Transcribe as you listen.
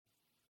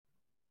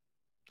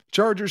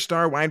Chargers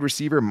star wide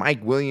receiver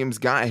Mike Williams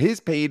got his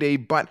payday,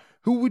 but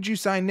who would you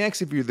sign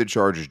next if you're the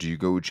Chargers? Do you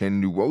go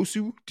Uchenna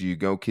Nwosu? Do you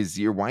go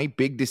Kyzir White?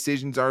 Big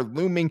decisions are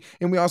looming.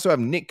 And we also have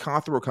Nick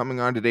Cothrell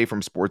coming on today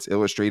from Sports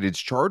Illustrated's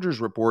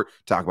Chargers Report,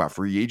 talk about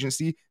free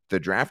agency, the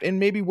draft, and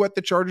maybe what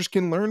the Chargers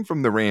can learn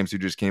from the Rams, who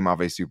just came off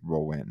a Super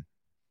Bowl win.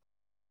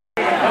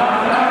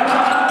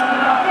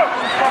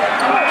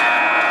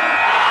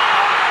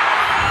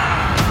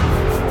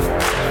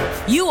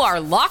 You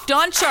are Locked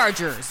On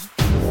Chargers,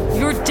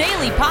 your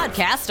daily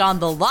podcast on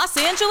the Los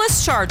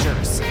Angeles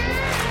Chargers,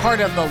 part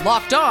of the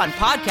Locked On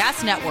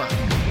Podcast Network,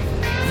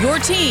 your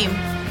team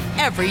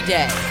every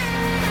day.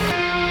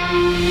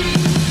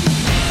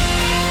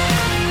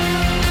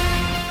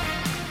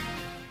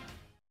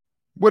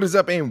 What is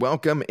up, and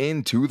welcome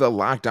into the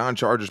Locked On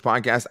Chargers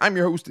podcast. I'm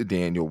your host,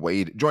 Daniel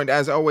Wade, joined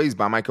as always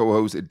by my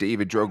co-host,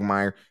 David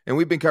Drogemeyer, and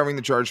we've been covering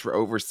the Chargers for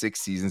over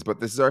 6 seasons, but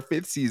this is our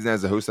 5th season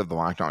as the host of the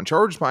Locked On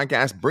Chargers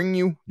podcast, bringing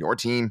you your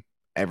team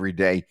every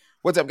day.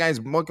 What's up, guys?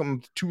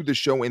 Welcome to the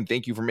show, and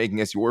thank you for making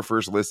us your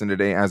first listen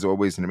today, as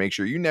always. And to make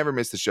sure you never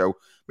miss the show,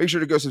 make sure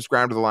to go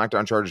subscribe to the Locked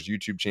On Chargers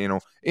YouTube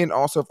channel, and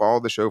also follow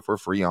the show for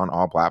free on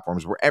all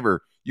platforms,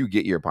 wherever you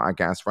get your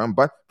podcast from.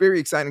 But very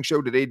exciting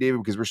show today, David,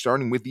 because we're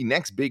starting with the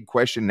next big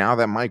question now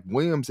that Mike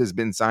Williams has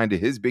been signed to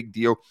his big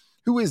deal.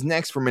 Who is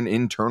next from an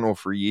internal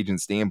free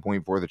agent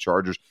standpoint for the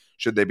Chargers?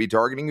 Should they be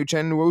targeting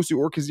Uchenna Nwosu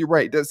or Kyzir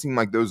White? It does seem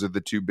like those are the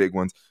two big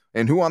ones.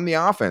 And who on the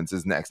offense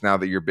is next now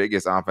that your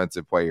biggest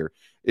offensive player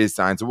is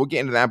signed? So we'll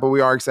get into that, but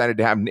we are excited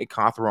to have Nick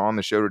Cothrell on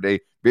the show today.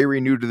 Very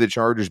new to the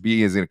Chargers.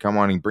 B is going to come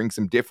on and bring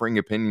some differing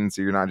opinions,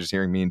 so you're not just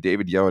hearing me and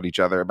David yell at each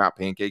other about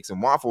pancakes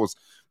and waffles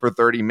for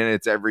 30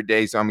 minutes every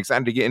day. So I'm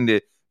excited to get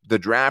into the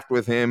draft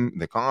with him,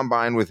 the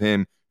combine with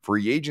him,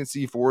 free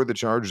agency for the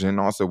Chargers,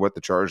 and also what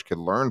the Chargers could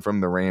learn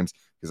from the Rams,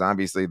 because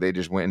obviously they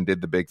just went and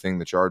did the big thing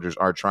the Chargers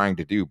are trying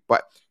to do.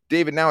 But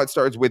David, now it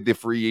starts with the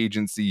free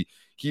agency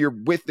here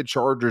with the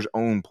Chargers'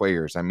 own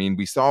players. I mean,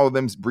 we saw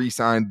them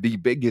re-sign the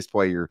biggest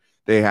player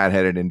they had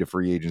headed into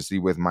free agency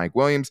with Mike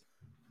Williams,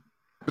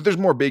 but there's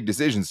more big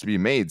decisions to be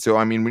made. So,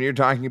 I mean, when you're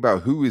talking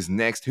about who is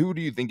next, who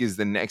do you think is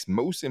the next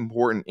most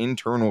important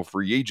internal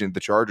free agent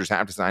the Chargers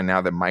have to sign now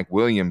that Mike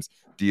Williams'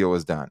 deal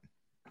is done?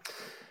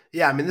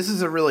 Yeah, I mean, this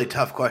is a really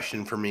tough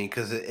question for me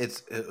because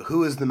it's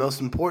who is the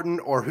most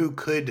important or who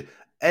could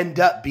end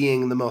up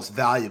being the most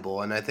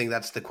valuable. And I think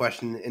that's the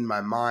question in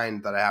my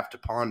mind that I have to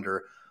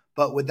ponder.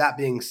 But with that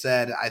being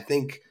said, I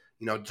think,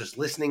 just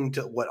listening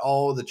to what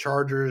all the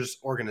Chargers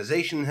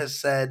organization has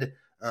said,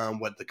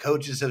 what the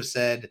coaches have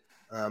said,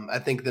 I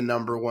think the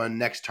number one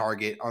next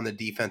target on the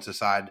defensive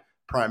side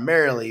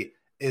primarily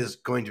is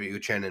going to be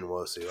Uchenna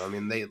Nwosu. I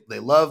mean, they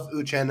love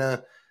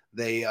Uchenna.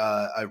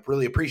 I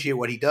really appreciate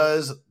what he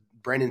does.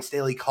 Brandon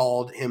Staley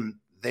called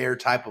him their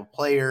type of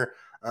player.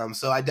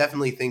 So I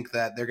definitely think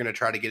that they're going to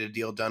try to get a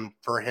deal done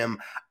for him.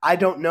 I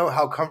don't know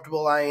how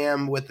comfortable I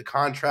am with the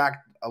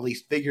contract, at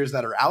least figures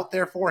that are out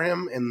there for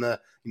him in the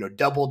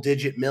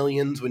double-digit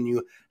millions when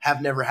you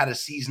have never had a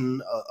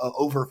season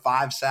over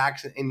 5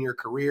 sacks in your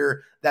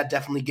career. That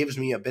definitely gives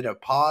me a bit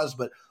of pause.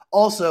 But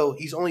also,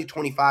 he's only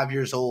 25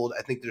 years old.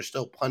 I think there's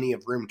still plenty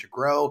of room to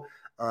grow.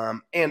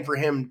 And for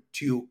him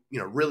to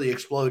really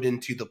explode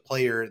into the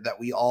player that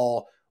we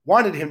all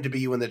wanted him to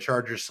be when the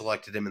Chargers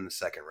selected him in the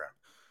second round.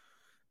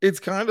 It's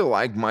kind of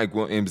like Mike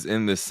Williams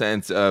in the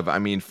sense of,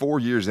 4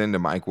 years into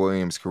Mike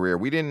Williams' career,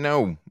 we didn't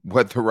know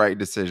what the right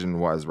decision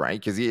was, right?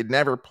 Because he had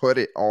never put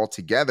it all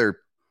together.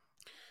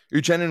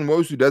 Uchenna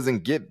Nwosu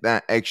doesn't get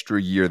that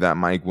extra year that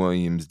Mike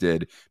Williams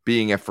did,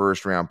 being a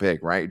first-round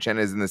pick, right? Uchenna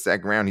is in the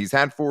second round. He's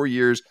had 4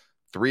 years,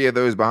 3 of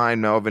those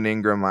behind Melvin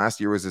Ingram. Last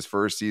year was his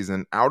first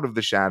season out of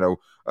the shadow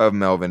of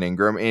Melvin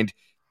Ingram, and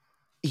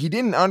he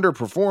didn't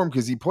underperform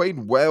because he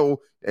played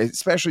well,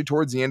 especially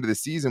towards the end of the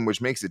season,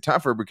 which makes it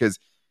tougher because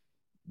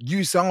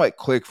you saw it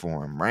click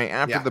for him, right?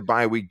 After the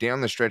bye week,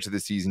 down the stretch of the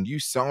season, you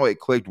saw it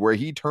clicked where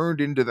he turned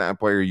into that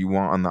player you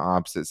want on the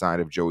opposite side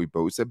of Joey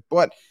Bosa.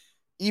 But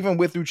even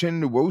with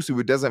Uchenna Nwosu,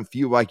 it doesn't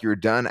feel like you're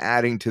done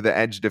adding to the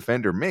edge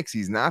defender mix.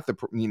 He's not the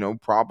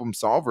problem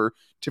solver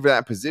for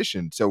that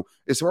position. So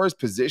as far as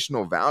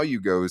positional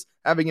value goes,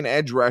 having an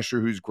edge rusher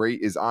who's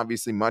great is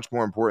obviously much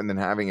more important than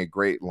having a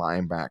great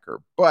linebacker.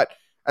 But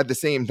at the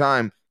same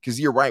time,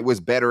 Kyzir White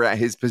was better at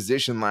his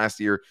position last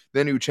year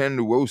than Uchenna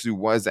Nwosu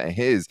was at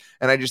his.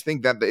 And I just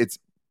think that it's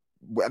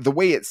the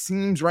way it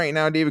seems right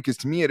now, David, because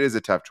to me it is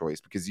a tough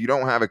choice because you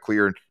don't have a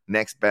clear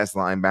next best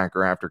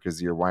linebacker after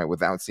Kyzir White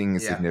without seeing a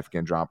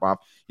significant drop off.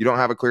 You don't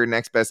have a clear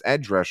next best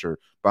edge rusher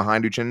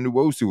behind Uchenna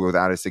Nwosu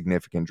without a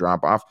significant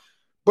drop off.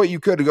 But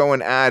you could go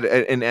and add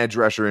an edge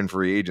rusher in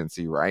free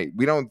agency, right?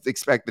 We don't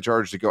expect the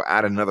Chargers to go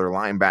add another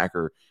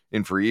linebacker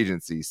in free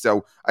agency.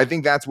 So I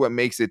think that's what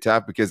makes it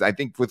tough because I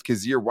think with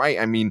Kyzir White,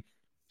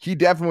 he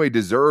definitely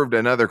deserved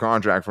another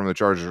contract from the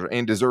Chargers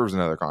and deserves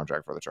another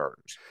contract for the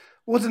Chargers.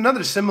 Well, it's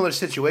another similar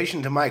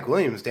situation to Mike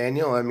Williams,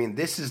 Daniel. I mean,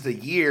 this is the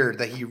year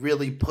that he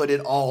really put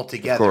it all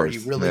together. Course,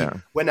 he really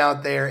went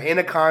out there in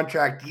a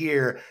contract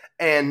year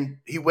and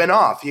he went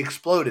off. He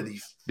exploded.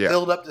 He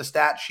filled up the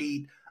stat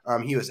sheet.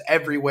 He was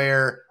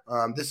everywhere.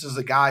 This is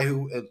a guy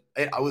who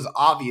it was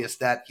obvious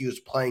that he was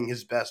playing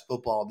his best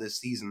football this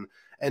season.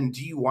 And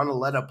do you want to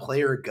let a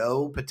player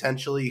go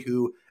potentially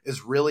who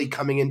is really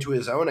coming into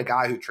his own, a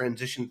guy who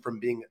transitioned from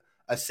being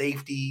a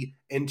safety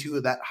into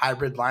that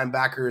hybrid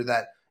linebacker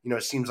that,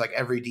 it seems like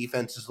every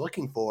defense is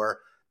looking for?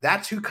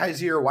 That's who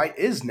Kyzir White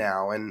is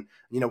now. And,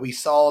 we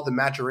saw the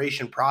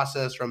maturation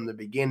process from the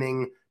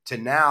beginning to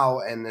now.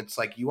 And it's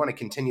like, you want to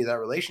continue that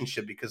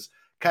relationship because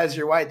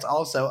Kyzir White's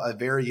also a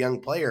very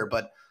young player.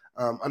 But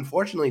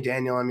unfortunately,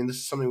 Daniel, I mean, this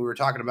is something we were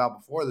talking about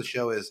before the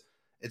show, is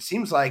it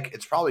seems like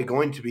it's probably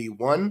going to be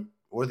one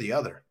or the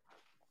other.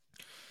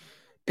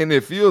 And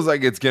it feels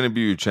like it's going to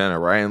be Uchenna,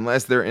 right?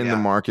 Unless they're in the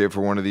market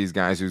for one of these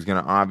guys who's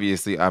going to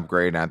obviously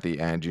upgrade at the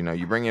end.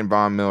 You bring in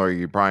Von Miller,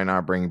 you're probably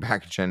not bringing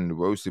back Uchenna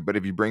Nwosu. But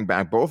if you bring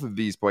back both of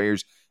these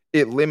players,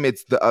 it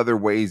limits the other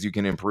ways you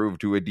can improve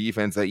to a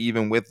defense that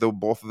even with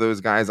both of those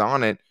guys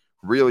on it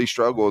really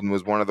struggled and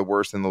was one of the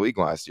worst in the league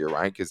last year,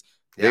 right? Because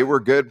they were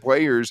good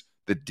players.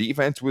 The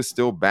defense was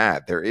still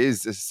bad. There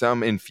is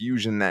some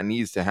infusion that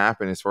needs to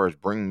happen as far as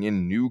bringing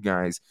in new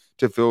guys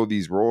to fill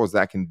these roles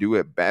that can do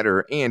it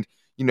better and,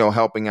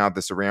 helping out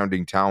the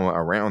surrounding talent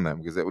around them,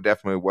 because it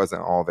definitely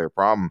wasn't all their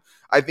problem.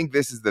 I think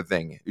this is the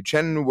thing.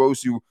 Uchenna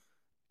Nwosu,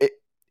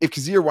 if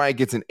Kyzir White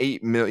gets an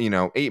 $8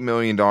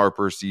 million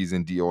per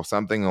season deal,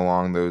 something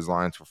along those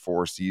lines for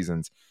 4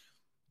 seasons,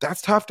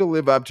 that's tough to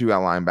live up to at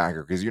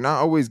linebacker because you're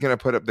not always going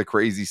to put up the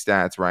crazy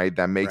stats, right?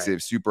 That makes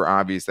it super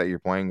obvious that you're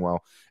playing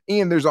well.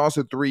 And there's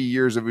also 3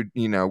 years of,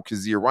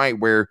 Kyzir White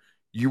where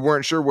you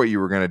weren't sure what you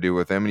were going to do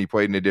with him and he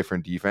played in a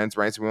different defense,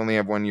 right? So we only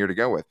have 1 year to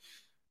go with.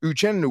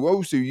 Uchenna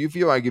Nwosu, you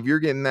feel like if you're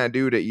getting that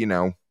dude at,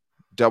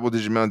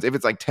 double-digit millions, if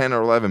it's like 10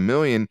 or 11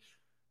 million,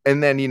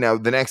 and then,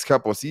 the next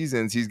couple of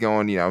seasons, he's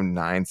going,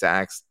 9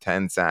 sacks,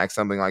 10 sacks,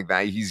 something like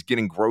that. He's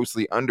getting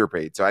grossly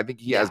underpaid. So I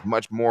think he has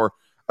much more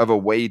of a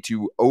way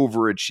to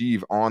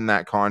overachieve on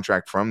that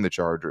contract from the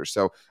Chargers.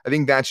 So I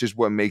think that's just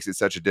what makes it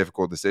such a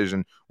difficult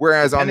decision.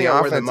 Whereas depending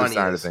on the offensive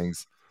side of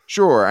things,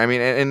 sure. I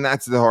mean, and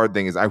that's the hard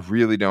thing is I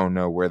really don't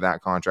know where that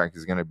contract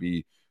is going to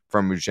be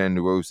from Uchenna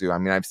Nwosu. I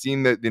mean, I've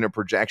seen the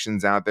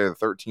projections out there,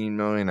 13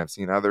 million. I've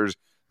seen others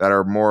that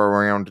are more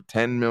around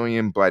 10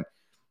 million, but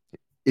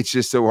it's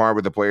just so hard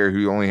with a player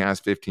who only has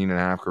 15 and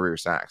a half career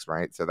sacks,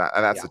 right? So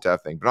that's the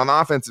tough thing. But on the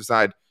offensive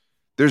side,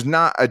 there's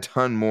not a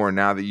ton more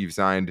now that you've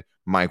signed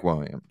Mike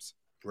Williams.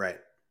 Right.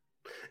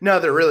 No,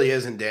 there really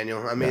isn't,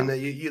 Daniel. I mean,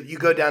 you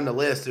go down the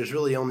list, there's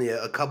really only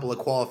a couple of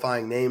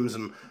qualifying names.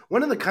 And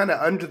one of the kind of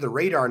under the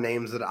radar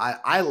names that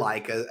I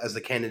like as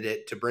a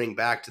candidate to bring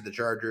back to the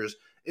Chargers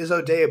is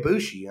Oday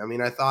Aboushi. I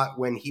mean, I thought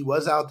when he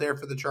was out there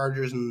for the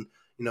Chargers and,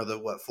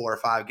 the 4 or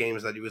 5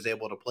 games that he was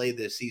able to play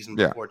this season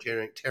before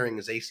tearing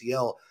his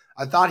ACL,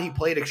 I thought he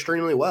played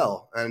extremely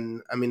well.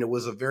 And I mean, it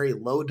was a very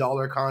low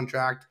dollar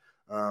contract.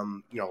 It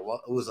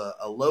was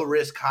a low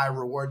risk, high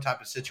reward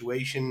type of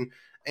situation.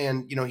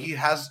 And, he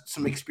has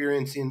some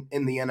experience in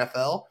the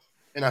NFL.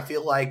 And I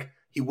feel like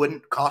he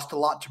wouldn't cost a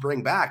lot to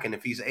bring back. And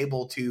if he's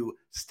able to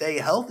stay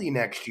healthy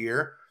next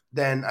year,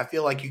 then I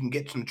feel like you can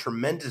get some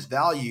tremendous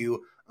value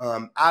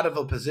out of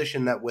a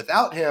position that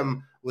without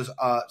him was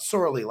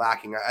sorely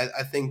lacking.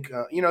 I think,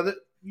 that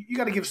you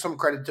got to give some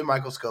credit to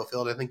Michael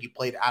Schofield. I think he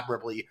played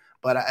admirably,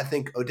 but I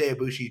think Oday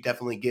Aboushi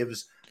definitely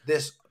gives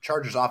this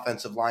Chargers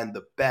offensive line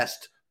the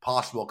best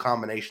possible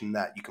combination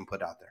that you can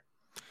put out there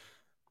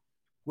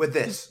with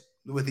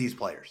these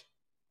players.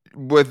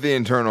 With the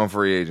internal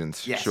free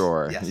agents, yes,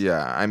 sure. Yes.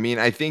 Yeah. I mean,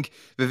 I think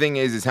the thing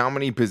is how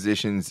many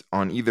positions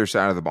on either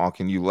side of the ball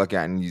can you look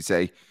at and you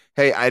say,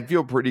 hey, I'd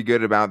feel pretty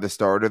good about the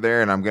starter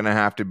there, and I'm going to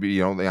have to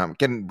be, I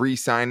can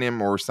re-sign him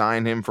or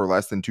sign him for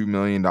less than $2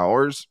 million.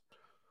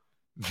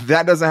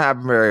 That doesn't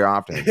happen very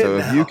often. So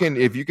No.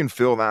 if you can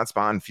fill that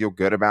spot and feel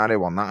good about it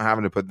while not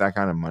having to put that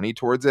kind of money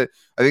towards it,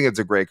 I think it's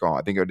a great call.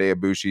 I think Oday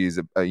Aboushi is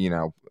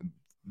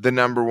the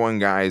number one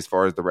guy as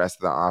far as the rest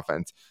of the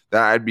offense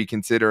that I'd be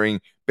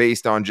considering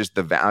based on just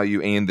the value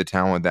and the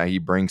talent that he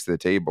brings to the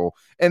table.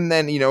 And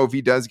then, if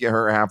he does get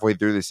hurt halfway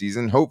through the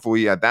season,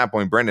 hopefully at that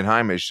point, Brendan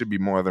Hymas should be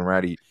more than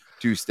ready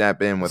to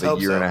step in with a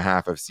year and a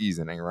half of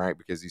seasoning, right?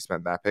 Because you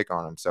spent that pick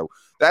on him. So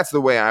that's the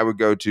way I would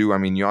go to. I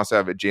mean, you also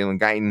have Jalen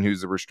Guyton,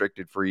 who's a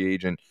restricted free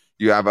agent.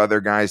 You have other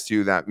guys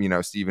too that,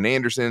 Steven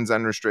Anderson's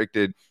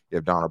unrestricted. You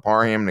have Donald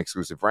Parham, an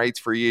exclusive rights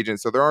free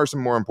agent. So there are some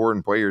more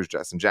important players.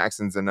 Justin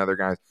Jackson's another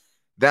guy.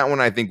 That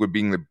one I think would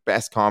be the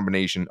best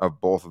combination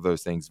of both of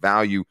those things,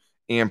 value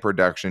and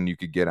production you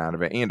could get out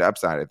of it, and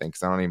upside, I think,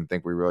 because I don't even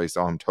think we really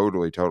saw him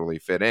totally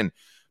fit in.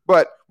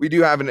 But we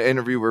do have an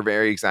interview we're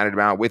very excited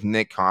about with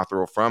Nick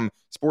Cothrell from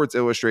Sports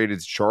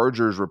Illustrated's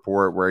Chargers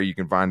Report, where you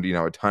can find,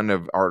 a ton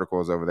of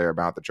articles over there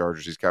about the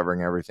Chargers. He's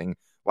covering everything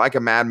like a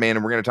madman,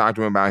 and we're going to talk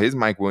to him about his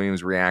Mike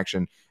Williams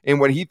reaction and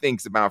what he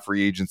thinks about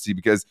free agency,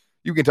 because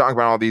you can talk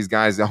about all these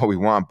guys all we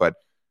want, but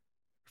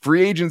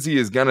free agency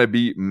is going to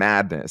be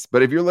madness.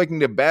 But if you're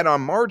looking to bet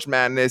on March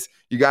Madness,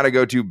 you got to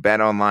go to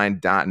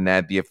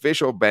betonline.net, the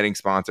official betting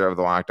sponsor of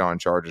the Locked On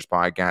Chargers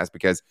podcast,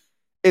 because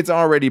it's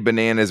already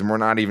bananas, and we're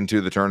not even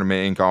to the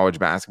tournament in college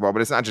basketball.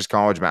 But it's not just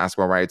college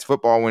basketball, right? It's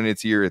football when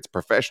it's here. It's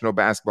professional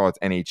basketball. It's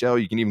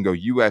NHL. You can even go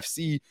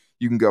UFC.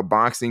 You can go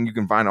boxing. You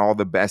can find all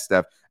the best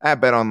stuff at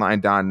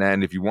betonline.net.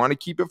 And if you want to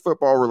keep it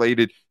football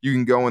related, you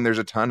can go and there's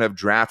a ton of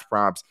draft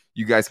props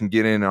you guys can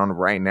get in on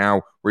right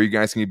now where you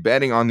guys can be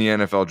betting on the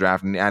NFL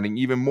draft and adding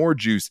even more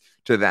juice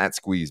to that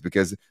squeeze,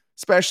 because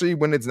especially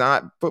when it's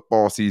not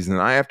football season,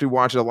 I have to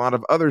watch a lot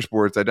of other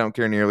sports I don't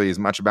care nearly as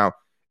much about.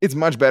 It's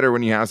much better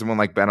when you have someone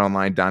like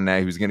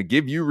betonline.net who's going to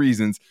give you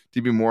reasons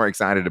to be more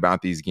excited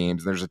about these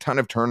games. There's a ton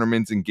of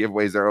tournaments and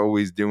giveaways they're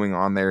always doing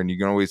on there, and you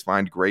can always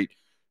find great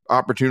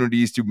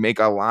opportunities to make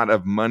a lot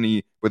of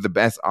money with the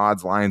best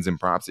odds, lines, and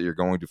props that you're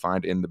going to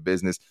find in the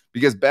business,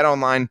 because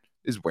BetOnline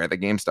is where the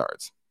game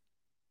starts.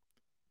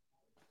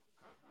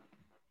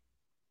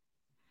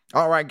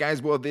 All right,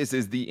 guys. Well, this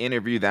is the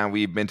interview that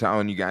we've been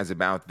telling you guys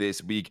about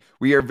this week.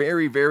 We are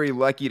very, very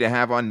lucky to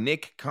have on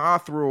Nick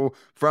Cothrell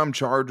from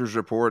Chargers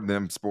Report,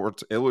 them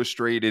Sports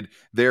Illustrated,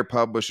 their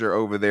publisher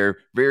over there.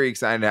 Very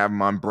excited to have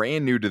him on.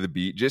 Brand new to the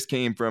beat. Just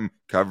came from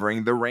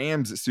covering the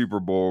Rams Super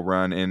Bowl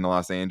run in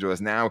Los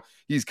Angeles. Now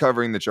he's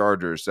covering the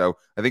Chargers. So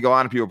I think a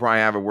lot of people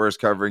probably have it worse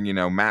covering,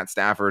 Matt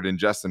Stafford and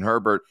Justin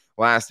Herbert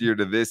last year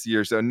to this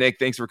year. So Nick,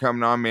 thanks for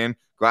coming on, man.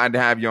 Glad to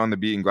have you on the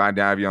beat and glad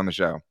to have you on the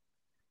show.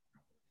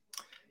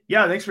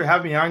 Yeah, thanks for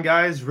having me on,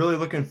 guys. Really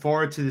looking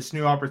forward to this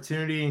new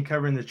opportunity and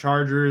covering the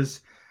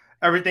Chargers.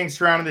 Everything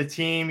surrounding the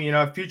team,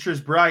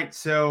 future's bright.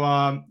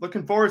 So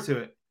looking forward to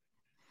it.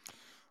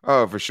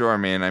 Oh, for sure,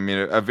 man. I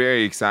mean, a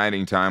very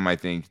exciting time, I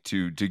think,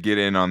 to get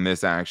in on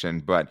this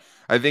action. But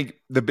I think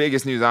the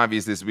biggest news,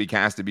 obvious, this week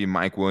has to be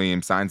Mike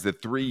Williams signs the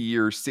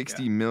 3-year,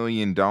 $60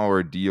 million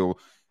deal.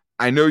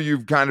 I know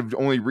you've kind of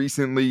only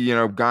recently,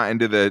 got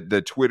into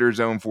the Twitter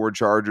zone for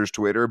Chargers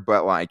Twitter,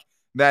 but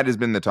that has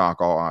been the talk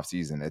all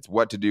offseason. It's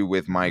what to do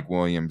with Mike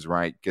Williams,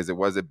 right? Because it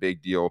was a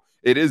big deal.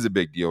 It is a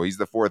big deal. He's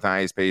the 4th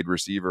highest paid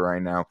receiver right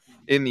now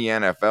in the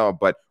NFL.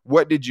 But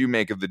what did you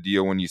make of the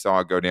deal when you saw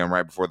it go down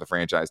right before the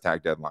franchise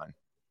tag deadline?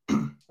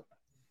 I'm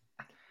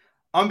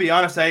going to be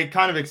honest, I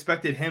kind of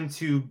expected him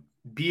to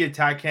be a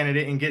tag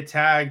candidate and get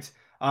tagged.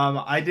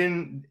 I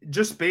didn't,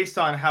 just based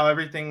on how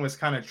everything was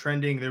kind of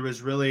trending, there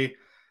was really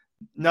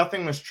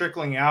nothing was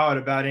trickling out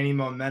about any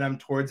momentum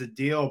towards a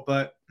deal.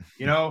 But,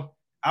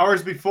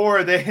 hours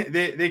before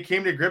they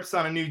came to grips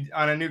on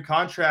a new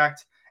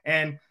contract.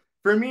 And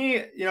for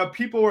me,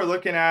 people were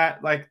looking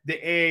at the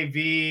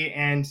AAV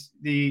and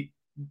the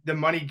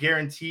money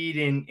guaranteed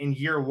in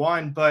year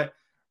one, but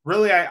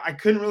really I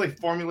couldn't really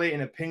formulate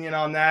an opinion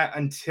on that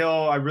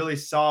until I really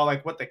saw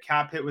what the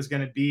cap hit was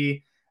going to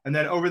be. And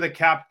then over the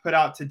cap put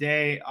out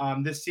today,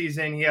 this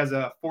season he has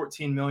a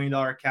 $14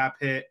 million cap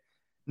hit,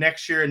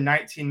 next year a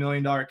 $19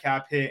 million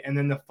cap hit, and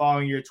then the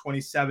following year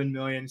 $27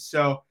 million.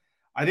 So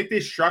I think they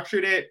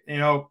structured it,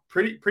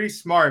 pretty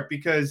smart,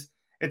 because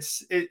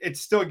it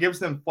still gives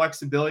them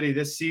flexibility.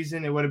 This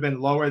season, it would have been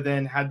lower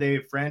than had they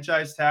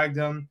franchise tagged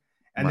them.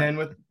 And then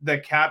with the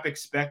cap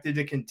expected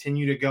to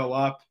continue to go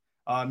up,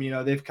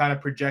 they've kind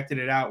of projected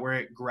it out where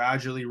it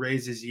gradually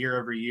raises year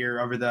over year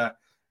over the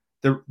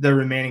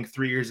remaining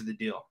 3 years of the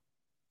deal.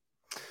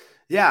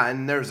 Yeah,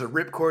 and there's a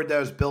ripcord that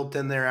was built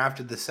in there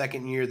after the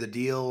second year of the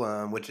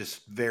deal, which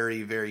is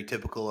very, very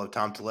typical of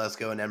Tom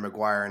Telesco and Ed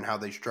McGuire and how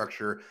they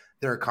structure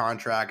their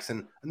contracts.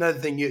 And another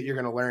thing you're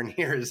going to learn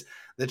here is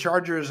the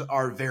Chargers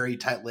are very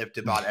tight-lipped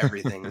about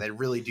everything. They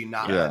really do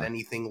not let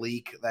anything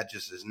leak. That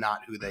just is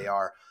not who they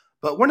are.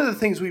 But one of the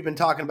things we've been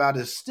talking about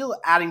is still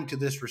adding to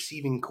this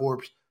receiving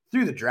corps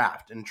through the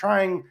draft and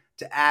trying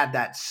to add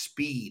that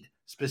speed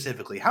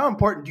specifically. How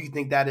important do you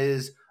think that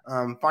is,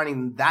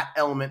 finding that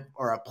element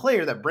or a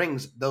player that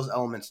brings those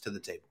elements to the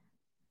table?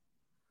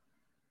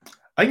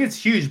 I think it's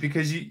huge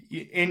because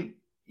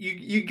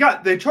you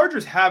got the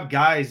Chargers have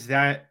guys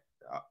that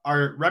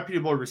are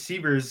reputable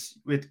receivers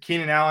with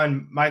Keenan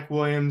Allen, Mike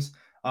Williams,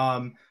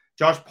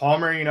 Josh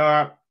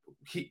Palmer.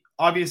 He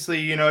obviously,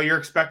 you're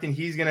expecting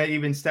he's going to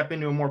even step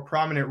into a more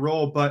prominent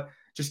role, but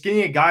just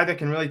getting a guy that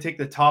can really take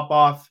the top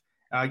off,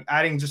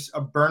 adding just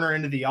a burner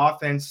into the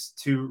offense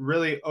to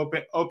really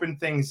open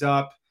things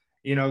up.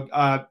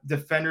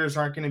 Defenders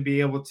aren't going to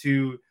be able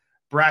to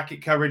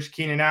bracket coverage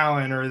Keenan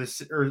Allen or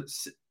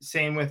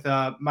same with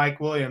Mike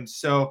Williams.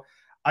 So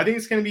I think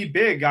it's going to be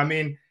big. I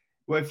mean,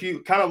 if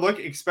you kind of look,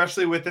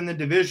 especially within the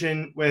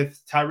division with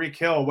Tyreek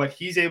Hill, what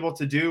he's able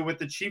to do with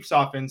the Chiefs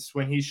offense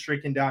when he's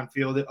streaking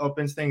downfield, it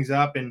opens things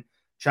up. And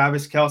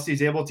Travis Kelce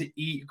is able to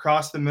eat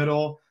across the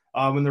middle.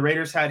 When the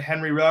Raiders had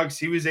Henry Ruggs,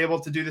 he was able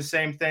to do the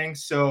same thing.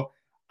 So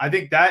I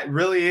think that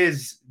really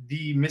is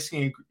the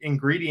missing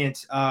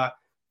ingredient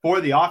for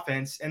the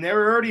offense. And they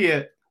were already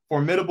a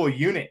formidable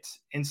unit.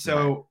 And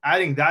so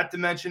adding that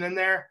dimension in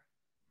there,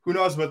 who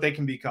knows what they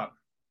can become.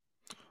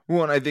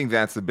 Well, and I think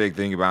that's the big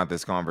thing about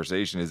this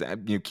conversation is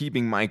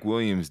keeping Mike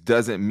Williams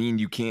doesn't mean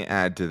you can't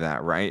add to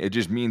that, right? It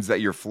just means that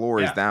your floor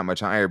is Yeah. that much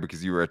higher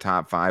because you were a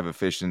top 5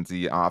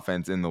 efficiency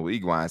offense in the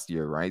league last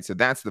year, right? So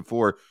that's the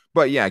floor.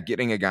 But yeah,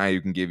 getting a guy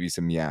who can give you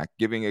some yak,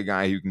 giving a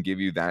guy who can give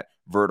you that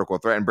vertical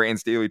threat. And Brandon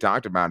Staley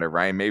talked about it,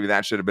 right? Maybe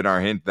that should have been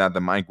our hint that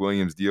the Mike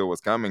Williams deal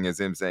was coming,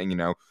 is him saying,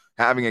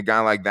 having a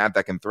guy like that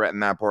can threaten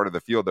that part of the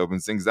field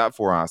opens things up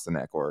for Austin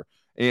Eckler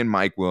and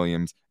Mike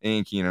Williams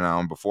and Keenan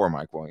Allen before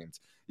Mike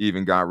Williams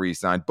even got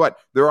re-signed. But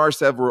there are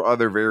several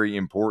other very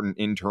important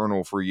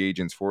internal free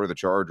agents for the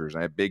Chargers.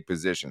 I have big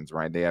positions,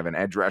 right? They have an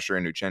edge rusher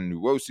in Uchenna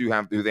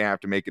Nwosu who they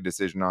have to make a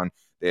decision on.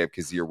 They have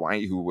Kazir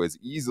White, who was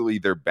easily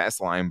their best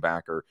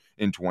linebacker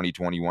in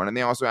 2021. And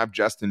they also have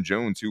Justin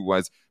Jones, who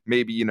was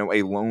maybe,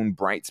 a lone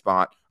bright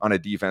spot on a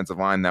defensive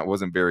line that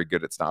wasn't very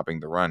good at stopping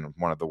the run,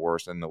 one of the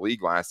worst in the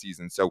league last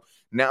season. So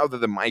now that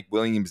the Mike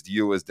Williams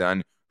deal is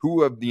done,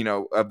 who of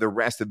the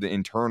rest of the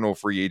internal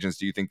free agents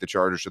do you think the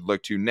Chargers should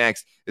look to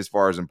next as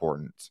far as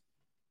importance?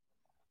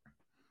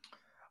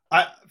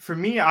 For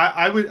me,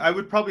 I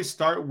would probably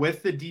start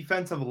with the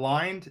defensive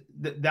line.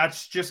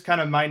 That's just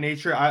kind of my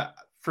nature.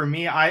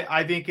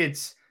 I think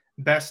it's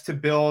best to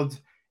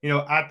build,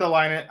 at the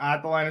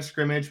line of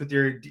scrimmage with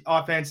your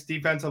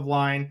defensive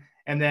line,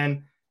 and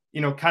then,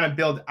 kind of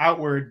build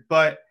outward.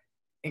 But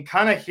in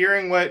kind of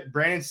hearing what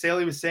Brandon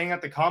Staley was saying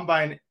at the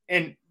combine,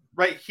 and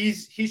right,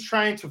 he's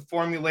trying to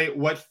formulate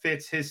what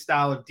fits his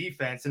style of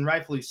defense, and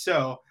rightfully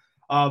so.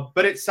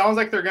 But it sounds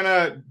like they're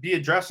gonna be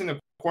addressing the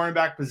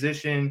cornerback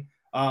position,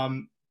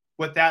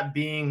 with that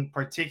being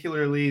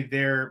particularly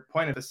their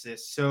point of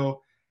emphasis.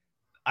 So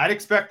I'd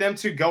expect them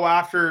to go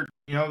after,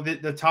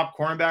 the top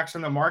cornerbacks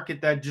on the market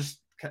that just,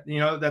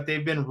 that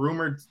they've been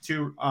rumored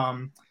to,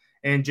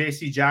 and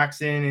J.C.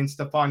 Jackson and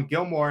Stephon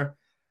Gilmore.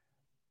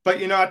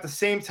 But, at the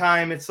same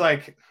time, it's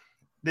like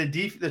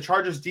the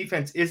Chargers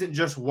defense isn't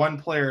just one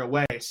player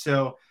away.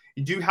 So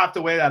you do have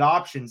to weigh that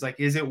options. Like,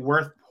 is it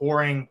worth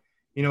pouring,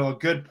 a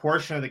good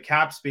portion of the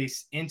cap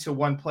space into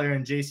one player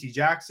in J.C.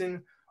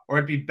 Jackson, or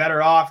it'd be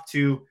better off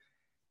to,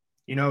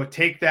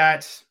 take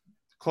that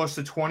close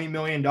to $20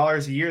 million a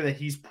year that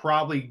he's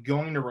probably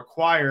going to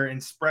require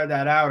and spread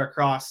that out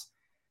across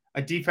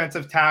a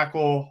defensive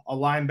tackle, a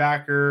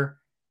linebacker.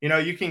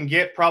 You can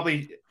get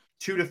probably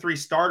 2 to 3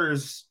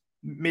 starters,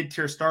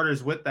 mid-tier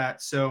starters with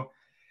that. So,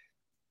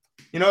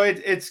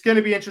 it's going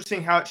to be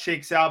interesting how it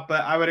shakes out,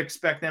 but I would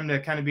expect them to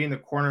kind of be in the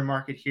corner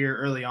market here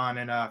early on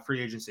in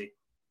free agency.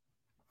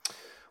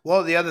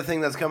 Well, the other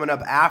thing that's coming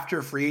up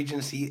after free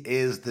agency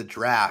is the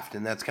draft,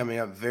 and that's coming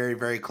up very,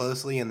 very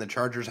closely, and the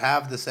Chargers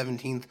have the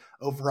 17th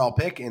overall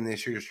pick in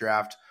this year's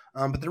draft,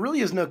 but there really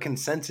is no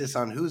consensus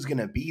on who's going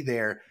to be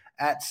there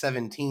at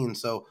 17.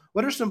 So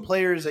what are some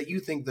players that you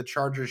think the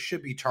Chargers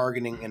should be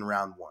targeting in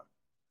round 1?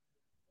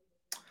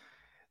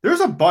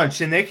 There's a bunch,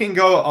 and they can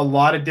go a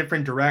lot of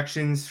different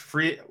directions.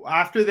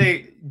 After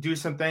they do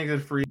some things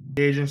at free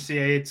agency,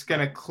 it's going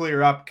to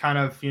clear up kind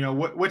of,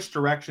 which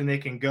direction they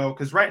can go,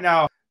 because right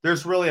now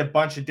there's really a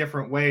bunch of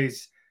different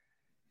ways.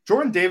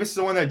 Jordan Davis is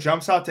the one that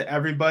jumps out to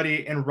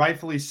everybody, and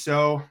rightfully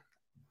so.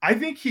 I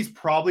think he's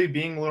probably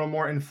being a little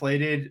more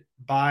inflated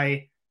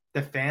by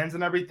the fans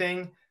and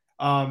everything,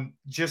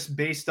 just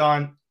based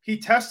on he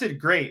tested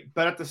great,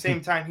 but at the same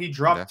time, he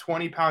dropped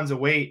 20 pounds of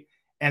weight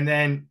and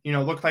then,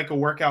 looked like a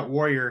workout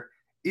warrior.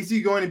 Is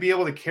he going to be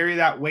able to carry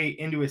that weight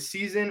into a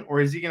season,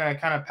 or is he going to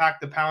kind of pack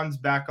the pounds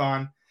back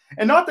on?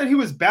 And not that he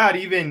was bad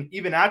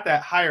even at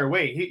that higher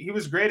weight. He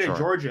was great at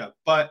Georgia,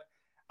 but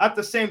at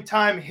the same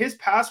time, his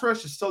pass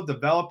rush is still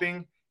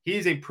developing.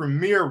 He's a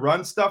premier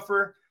run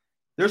stuffer.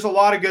 There's a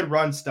lot of good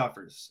run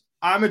stuffers.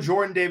 I'm a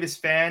Jordan Davis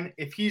fan.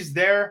 If he's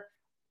there,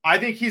 I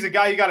think he's a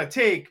guy you got to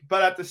take.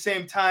 But at the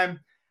same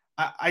time,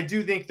 I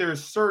do think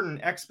there's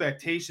certain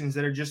expectations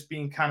that are just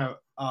being kind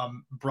of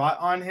brought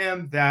on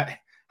him that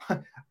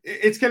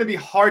it's going to be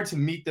hard to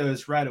meet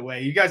those right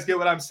away. You guys get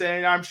what I'm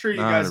saying? I'm sure you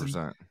guys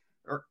 100%.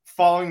 Are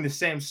following the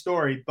same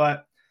story,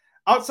 but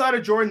outside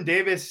of Jordan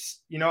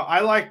Davis,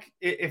 I like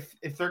if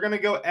they're going to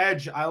go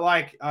edge, I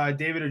like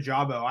David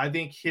Ojabo. I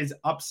think his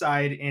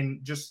upside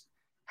and just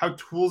how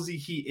toolsy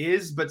he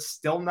is, but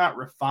still not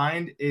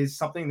refined, is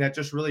something that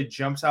just really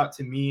jumps out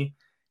to me.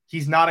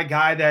 He's not a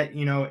guy that,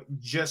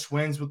 just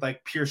wins with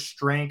like pure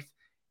strength.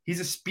 He's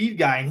a speed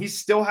guy, and he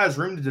still has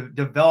room to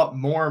develop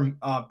more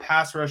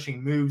pass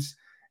rushing moves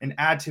and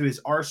add to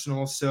his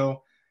arsenal.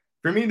 So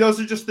for me, those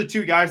are just the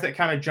two guys that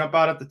kind of jump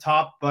out at the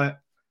top. But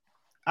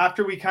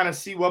after we kind of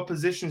see what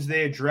positions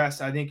they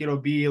address, I think it'll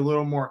be a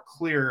little more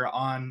clear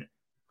on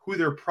who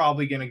they're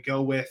probably going to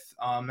go with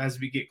as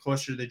we get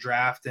closer to the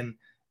draft and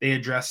they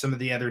address some of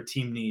the other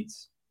team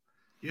needs.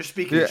 You're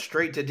speaking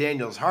straight to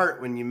Daniel's heart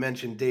when you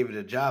mentioned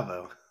David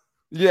Ojabo.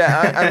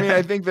 Yeah, I mean,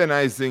 I think the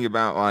nice thing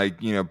about,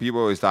 people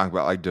always talk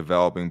about,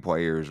 developing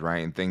players,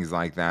 right, and things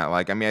like that.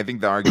 I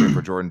think the argument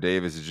for Jordan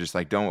Davis is just,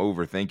 don't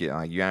overthink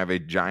it. You have a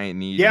giant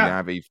need. You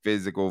have a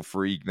physical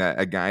freak,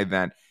 a guy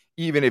that,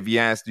 even if he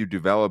has to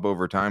develop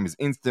over time, is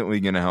instantly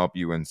going to help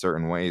you in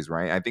certain ways,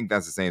 right? I think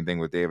that's the same thing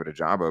with David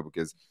Ojabo,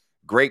 because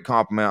great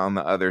compliment on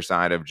the other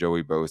side of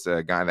Joey Bosa,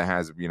 a guy that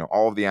has,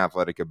 all of the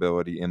athletic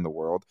ability in the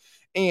world.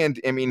 And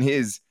I mean,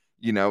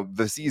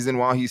 the season,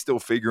 while he's still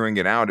figuring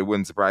it out, it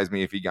wouldn't surprise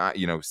me if he got,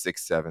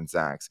 6-7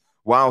 sacks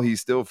while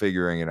he's still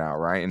figuring it out,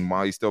 right? And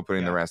while he's still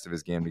putting the rest of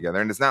his game together.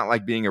 And it's not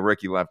like being a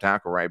rookie left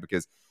tackle, right?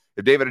 Because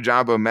if David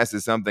Ojabo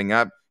messes something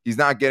up, he's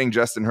not getting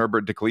Justin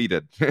Herbert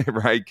depleted,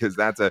 right? Because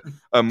that's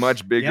a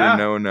much bigger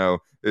no-no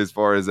as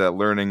far as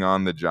learning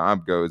on the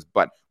job goes.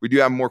 But we do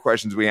have more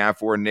questions we have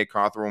for Nick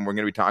Cothrell, and we're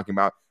going to be talking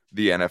about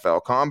the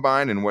NFL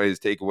Combine and what his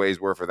takeaways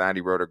were for that.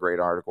 He wrote a great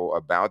article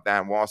about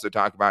that. And we'll also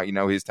talk about,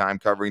 his time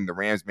covering the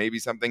Rams, maybe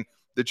something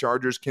the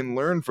Chargers can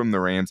learn from the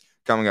Rams,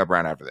 coming up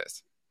right after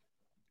this.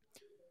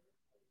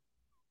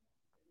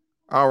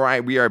 All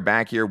right, we are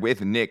back here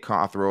with Nick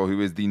Cothrell,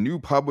 who is the new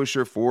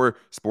publisher for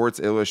Sports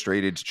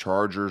Illustrated's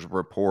Chargers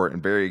Report,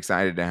 and very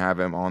excited to have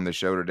him on the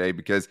show today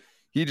because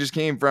he just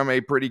came from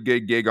a pretty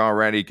good gig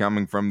already,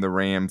 coming from the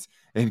Rams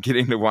and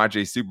getting to watch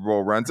a Super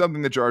Bowl run,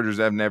 something the Chargers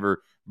have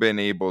never been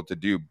able to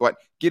do. But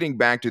getting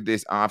back to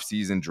this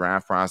offseason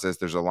draft process,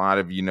 there's a lot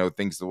of,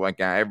 things to look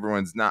at.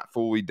 Everyone's not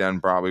fully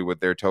done probably with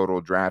their total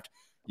draft,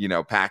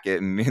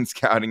 packet and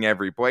scouting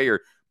every player.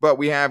 But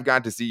we have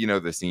got to see,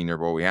 the Senior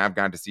Bowl. We have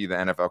got to see the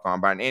NFL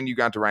Combine. And you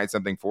got to write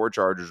something for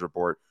Chargers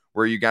Report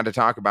where you got to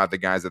talk about the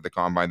guys at the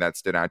Combine that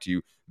stood out to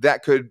you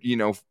that could,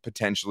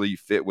 potentially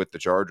fit with the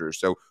Chargers.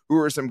 So who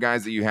are some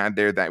guys that you had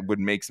there that would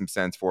make some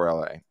sense for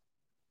LA?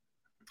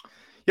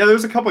 Yeah, there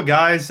was a couple of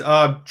guys.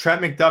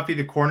 Trent McDuffie,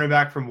 the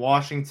cornerback from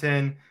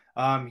Washington.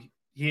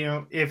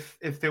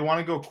 If they want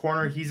to go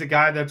corner, he's a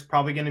guy that's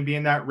probably going to be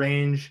in that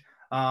range.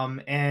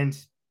 And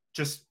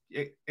just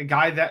a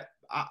guy that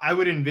I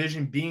would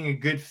envision being a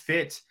good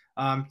fit.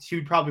 He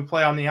would probably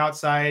play on the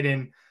outside,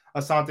 and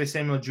Asante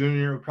Samuel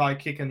Jr. would probably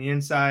kick on the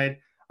inside.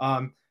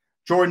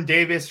 Jordan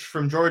Davis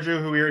from Georgia,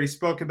 who we already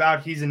spoke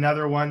about, he's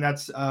another one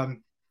that's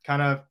kind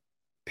of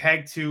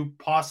pegged to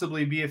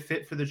possibly be a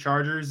fit for the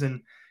Chargers.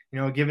 And,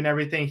 given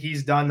everything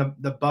he's done,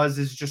 the buzz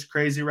is just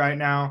crazy right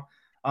now.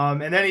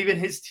 And then even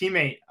his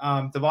teammate,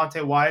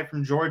 Devontae Wyatt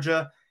from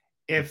Georgia,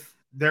 if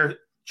their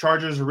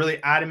Chargers are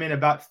really adamant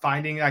about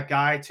finding that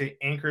guy to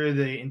anchor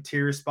the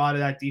interior spot of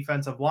that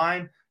defensive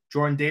line,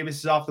 Jordan Davis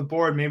is off the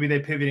board. Maybe they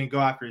pivot and go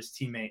after his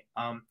teammate.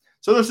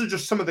 So those are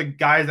just some of the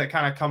guys that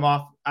kind of come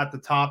off at the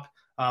top.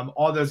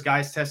 All those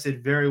guys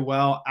tested very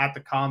well at the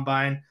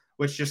Combine,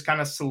 which just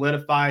kind of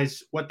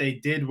solidifies what they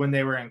did when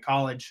they were in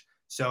college.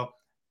 So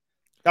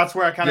that's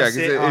where I kind of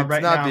sit right now.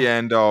 It's not the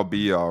end all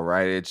be all,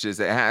 right? It's just,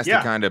 it has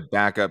to kind of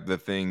back up the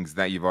things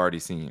that you've already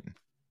seen.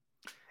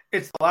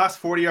 It's the last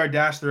 40-yard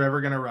dash they're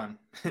ever going to run,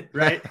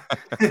 right?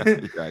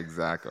 Yeah,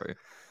 exactly.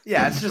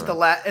 Yeah, it's just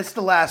it's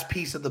the last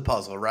piece of the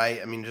puzzle, right?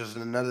 I mean, just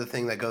another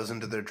thing that goes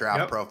into their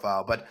draft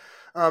profile. But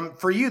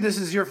for you, this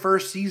is your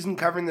first season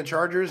covering the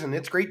Chargers, and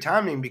it's great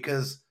timing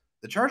because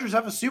the Chargers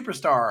have a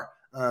superstar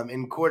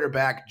in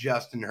quarterback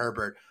Justin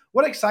Herbert.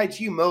 What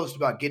excites you most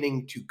about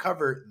getting to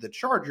cover the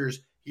Chargers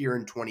here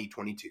in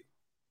 2022?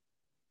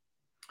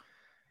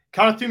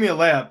 Kind of threw me a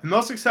layup. The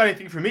most exciting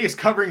thing for me is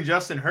covering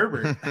Justin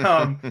Herbert.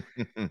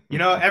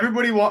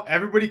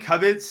 Everybody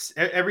covets,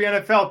 every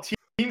NFL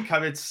team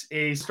covets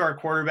a star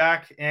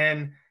quarterback,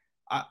 and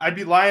I'd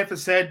be lying if I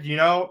said,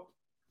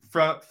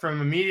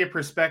 from a media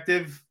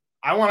perspective,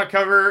 I want to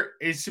cover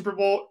a Super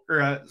Bowl or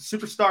a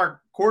superstar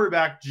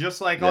quarterback,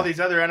 just like all these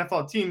other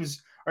NFL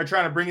teams are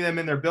trying to bring them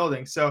in their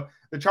building. So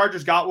the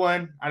Chargers got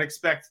one. I'd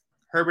expect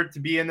Herbert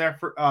to be in there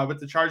with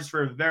the Chargers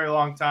for a very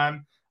long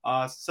time.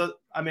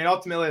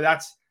 Ultimately,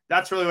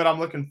 that's really what I'm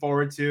looking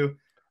forward to.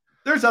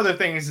 There's other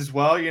things as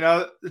well.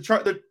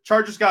 The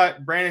Chargers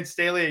got Brandon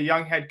Staley, a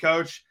young head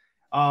coach,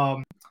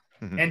 and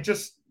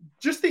just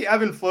the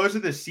ebb and flows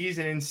of the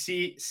season, and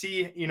see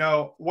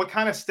what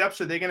kind of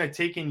steps are they going to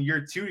take in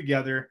year two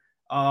together,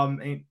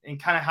 and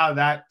kind of how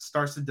that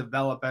starts to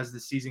develop as the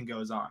season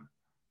goes on.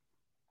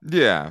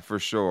 Yeah, for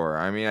sure.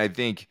 I mean, I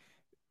think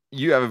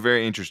you have a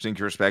very interesting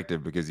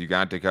perspective because you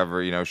got to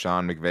cover,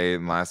 Sean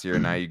McVay last year,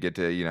 and now you get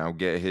to,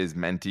 get his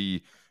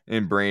mentee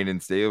in Brandon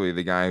Staley,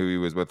 the guy who he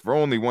was with for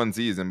only one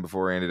season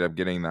before he ended up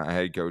getting that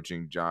head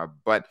coaching job.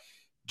 But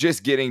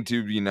just getting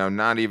to,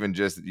 not even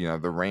just,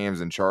 the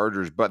Rams and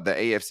Chargers, but the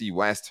AFC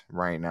West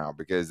right now,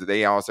 because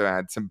they also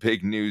had some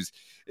big news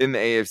in the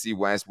AFC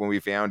West when we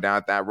found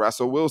out that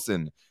Russell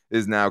Wilson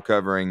is now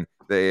covering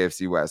the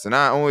AFC West. So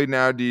not only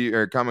now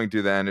coming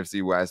to the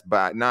NFC West,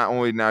 but not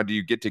only now do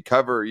you get to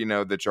cover,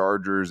 the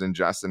Chargers and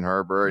Justin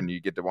Herbert, and you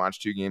get to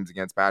watch 2 games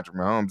against Patrick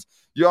Mahomes,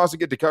 you also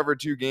get to cover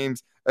 2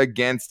 games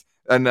against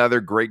another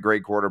great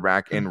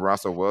quarterback in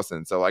Russell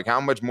Wilson. So how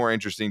much more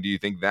interesting do you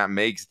think that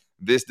makes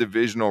this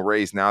divisional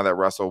race now that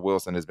Russell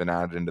Wilson has been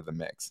added into the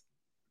mix?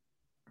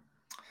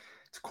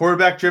 It's a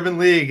quarterback-driven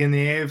league, and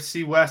the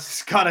AFC West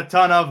has got a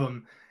ton of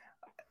them.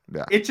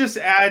 Yeah. It just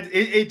adds –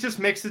 it just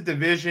makes the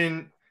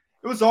division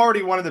 – it was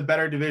already one of the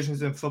better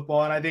divisions in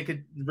football, and I think it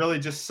really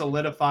just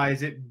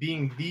solidifies it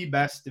being the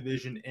best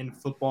division in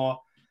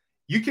football.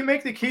 You can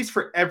make the case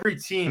for every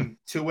team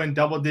to win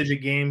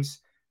double-digit games.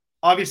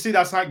 Obviously,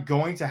 that's not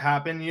going to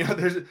happen. You know,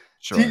 there's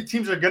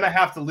teams are going to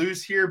have to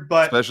lose here,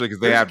 but especially because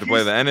they have to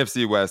play the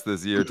NFC West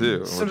this year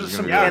too.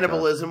 Some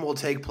cannibalism will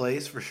take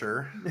place for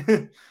sure.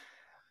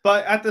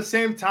 But at the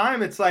same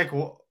time, it's like,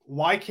 well,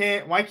 why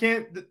can't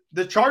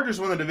the Chargers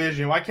win the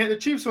division? Why can't the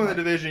Chiefs win the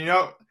division? You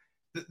know,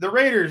 the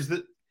Raiders.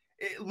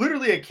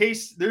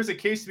 There's a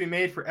case to be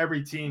made for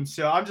every team.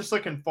 So I'm just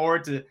looking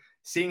forward to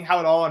seeing how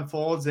it all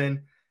unfolds.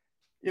 And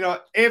you know,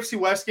 AFC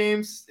West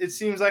games, it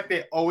seems like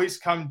they always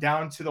come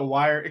down to the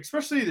wire,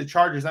 especially the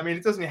Chargers. I mean,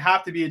 it doesn't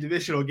have to be a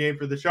divisional game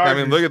for the Chargers.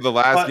 I mean, look at the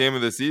last game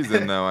of the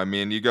season, though. I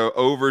mean, you go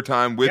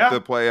overtime with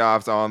the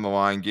playoffs on the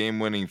line,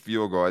 game-winning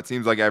field goal. It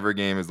seems like every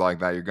game is like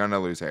that. You're going to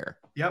lose hair.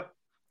 Yep.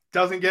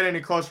 Doesn't get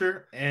any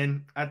closer.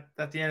 And at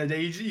the end of the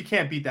day, you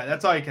can't beat that.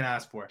 That's all you can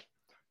ask for.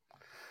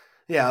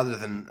 Yeah, other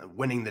than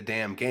winning the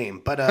damn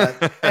game. But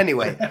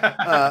anyway,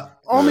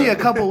 only a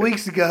couple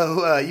weeks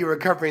ago, you were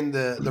covering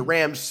the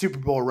Rams Super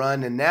Bowl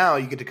run, and now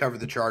you get to cover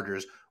the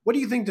Chargers. What do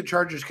you think the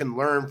Chargers can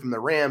learn from the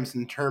Rams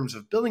in terms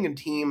of building a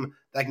team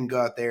that can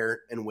go out there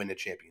and win a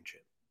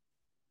championship?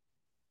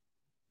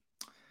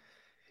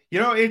 You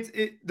know,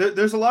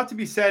 there's a lot to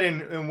be said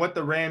in what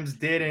the Rams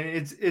did,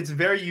 and it's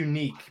very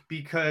unique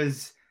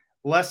because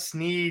Les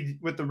Snead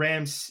with the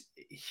Rams,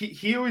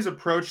 he always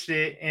approached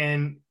it,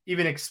 and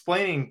even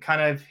explaining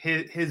kind of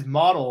his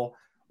model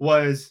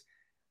was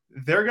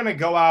they're going to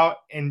go out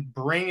and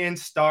bring in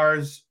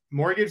stars,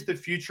 mortgage the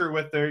future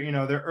with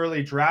their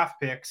early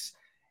draft picks.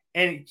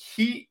 And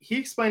he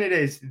explained it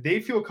as they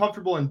feel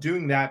comfortable in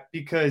doing that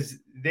because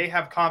they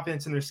have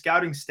confidence in their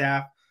scouting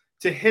staff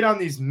to hit on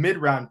these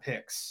mid-round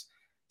picks.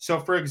 So,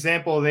 for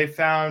example, they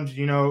found,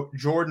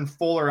 Jordan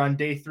Fuller on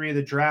day 3 of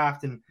the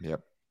draft, and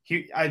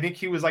I think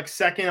he was like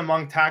second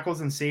among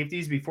tackles and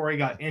safeties before he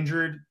got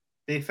injured.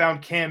 They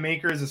found Cam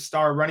Akers as a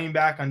star running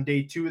back on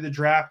day 2 of the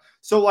draft.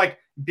 So, like,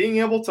 being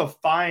able to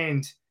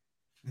find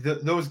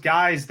those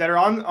guys that are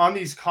on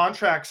these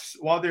contracts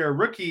while they're a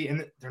rookie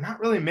and they're not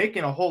really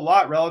making a whole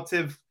lot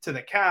relative to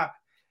the cap.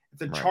 If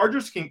the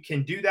Chargers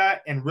can do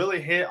that and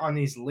really hit on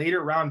these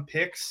later round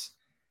picks,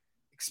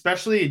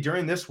 especially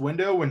during this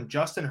window when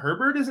Justin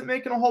Herbert isn't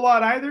making a whole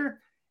lot either,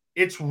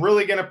 it's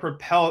really going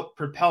to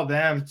propel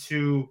them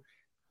to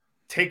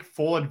take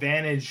full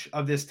advantage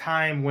of this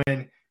time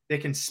when they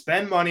can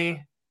spend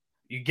money.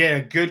 You get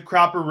a good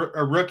crop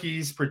of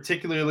rookies,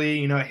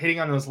 particularly,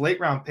 hitting on those late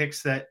round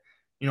picks that,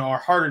 are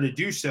harder to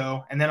do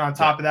so. And then on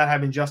top of that,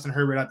 having Justin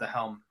Herbert at the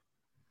helm.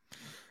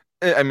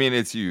 I mean,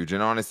 it's huge.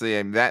 And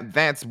honestly,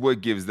 that's what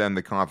gives them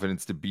the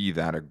confidence to be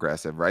that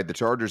aggressive, right? The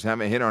Chargers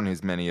haven't hit on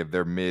as many of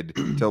their mid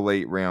to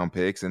late round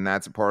picks. And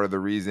that's part of the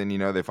reason,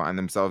 they find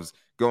themselves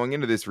going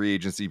into this free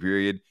agency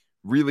period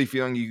really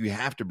feeling you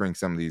have to bring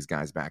some of these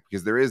guys back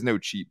because there is no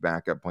cheap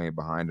backup playing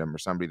behind them or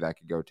somebody that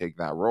could go take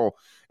that role.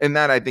 And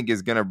that, I think,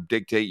 is going to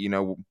dictate,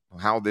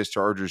 how this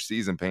Chargers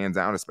season pans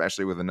out,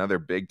 especially with another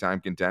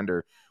big-time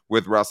contender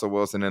with Russell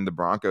Wilson and the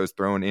Broncos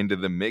thrown into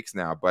the mix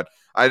now. But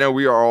I know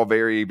we are all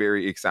very,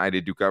 very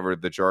excited to cover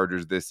the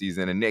Chargers this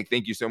season. And Nick,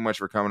 thank you so much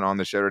for coming on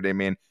the show today,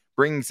 man.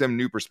 Bringing some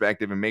new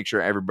perspective and make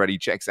sure everybody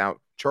checks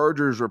out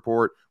Chargers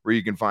Report, where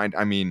you can find,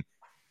 when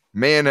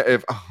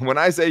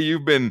I say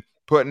you've been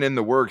putting in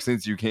the work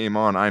since you came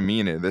on, I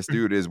mean it. This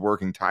dude is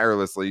working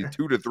tirelessly,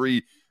 2 to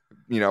 3,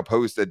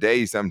 posts a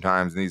day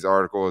sometimes in these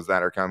articles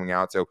that are coming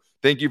out. So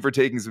thank you for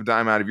taking some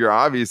time out of your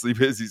obviously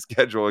busy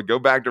schedule and go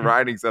back to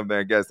writing something,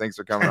 I guess. Thanks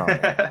for coming on.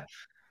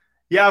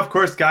 Yeah, of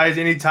course, guys.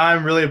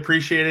 Anytime. Really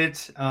appreciate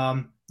it.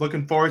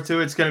 Looking forward to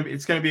it.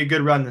 It's gonna be a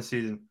good run this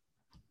season.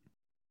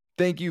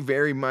 Thank you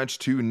very much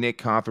to Nick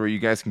Cothrell. You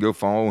guys can go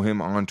follow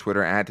him on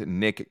Twitter at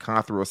Nick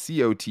Cothrell,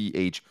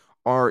 COTHREL,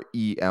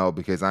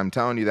 because I'm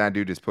telling you, that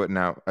dude is putting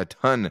out a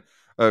ton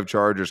of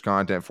Chargers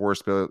content for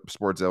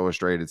Sports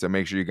Illustrated. So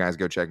make sure you guys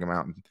go check him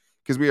out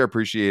because we are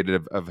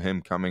appreciative of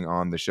him coming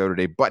on the show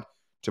today. But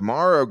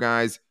tomorrow,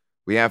 guys,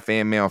 we have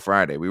Fan Mail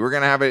Friday. We were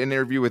going to have an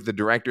interview with the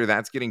director.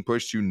 That's getting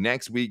pushed to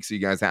next week. So you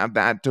guys have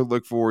that to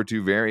look forward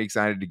to. Very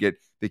excited to get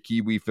the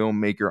Kiwi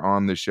filmmaker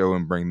on the show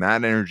and bring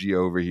that energy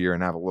over here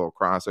and have a little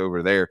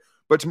crossover there.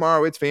 But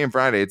tomorrow it's Fan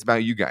Friday. It's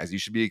about you guys. You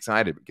should be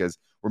excited because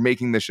we're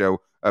making the show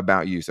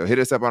about you. So hit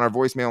us up on our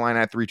voicemail line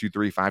at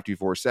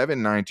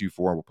 323-524-7924.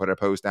 We'll put a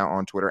post out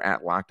on Twitter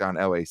at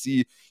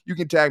LockedOnLAC. You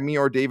can tag me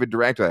or David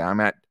directly. I'm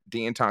at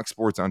Dan Talk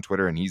Sports on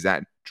Twitter, and he's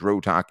at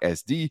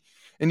DroTalkSD.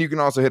 And you can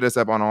also hit us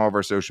up on all of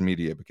our social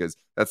media because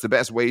that's the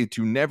best way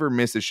to never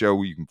miss a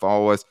show. You can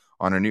follow us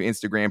on our new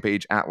Instagram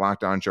page at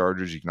Locked On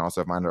Chargers. You can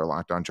also find our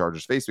Locked On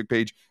Chargers Facebook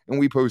page, and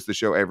we post the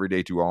show every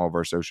day to all of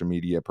our social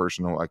media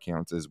personal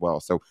accounts as well.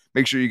 So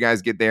make sure you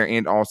guys get there,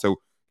 and also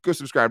go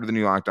subscribe to the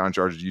new Locked On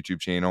Chargers YouTube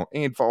channel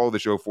and follow the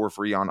show for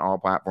free on all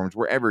platforms,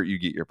 wherever you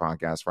get your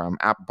podcasts from,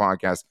 Apple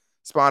Podcasts,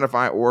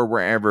 Spotify, or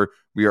wherever.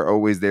 We are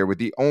always there with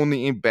the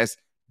only and best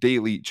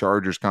daily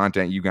Chargers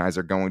content you guys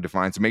are going to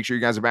find. So make sure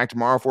you guys are back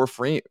tomorrow for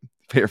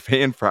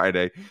Fan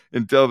Friday.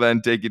 Until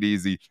then, take it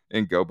easy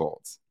and go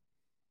Bolts.